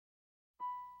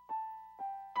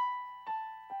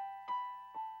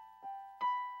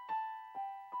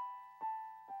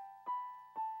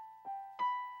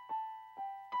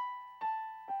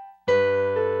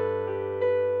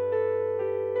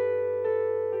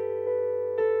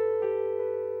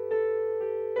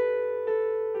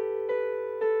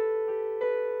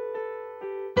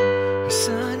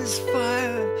as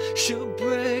fire, she'll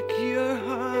break your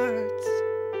heart.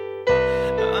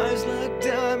 Eyes like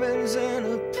diamonds and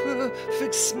a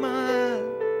perfect smile.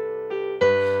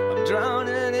 I'm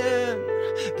drowning in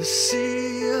the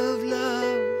sea of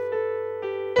love.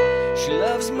 She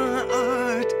loves my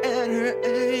art and her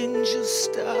angel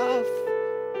stuff.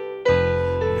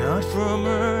 Not from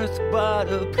earth,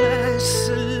 but a place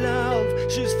of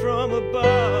love. She's from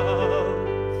above.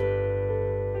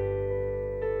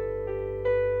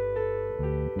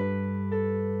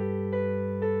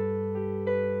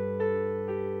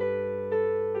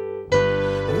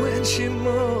 When she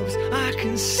moves, I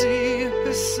can see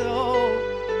her soul.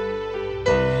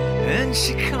 And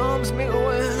she calms me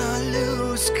when I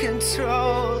lose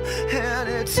control. And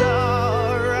it's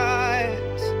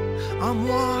alright, I'm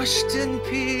washed in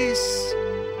peace.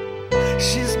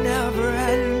 She's never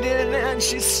ending and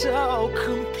she's so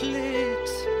complete.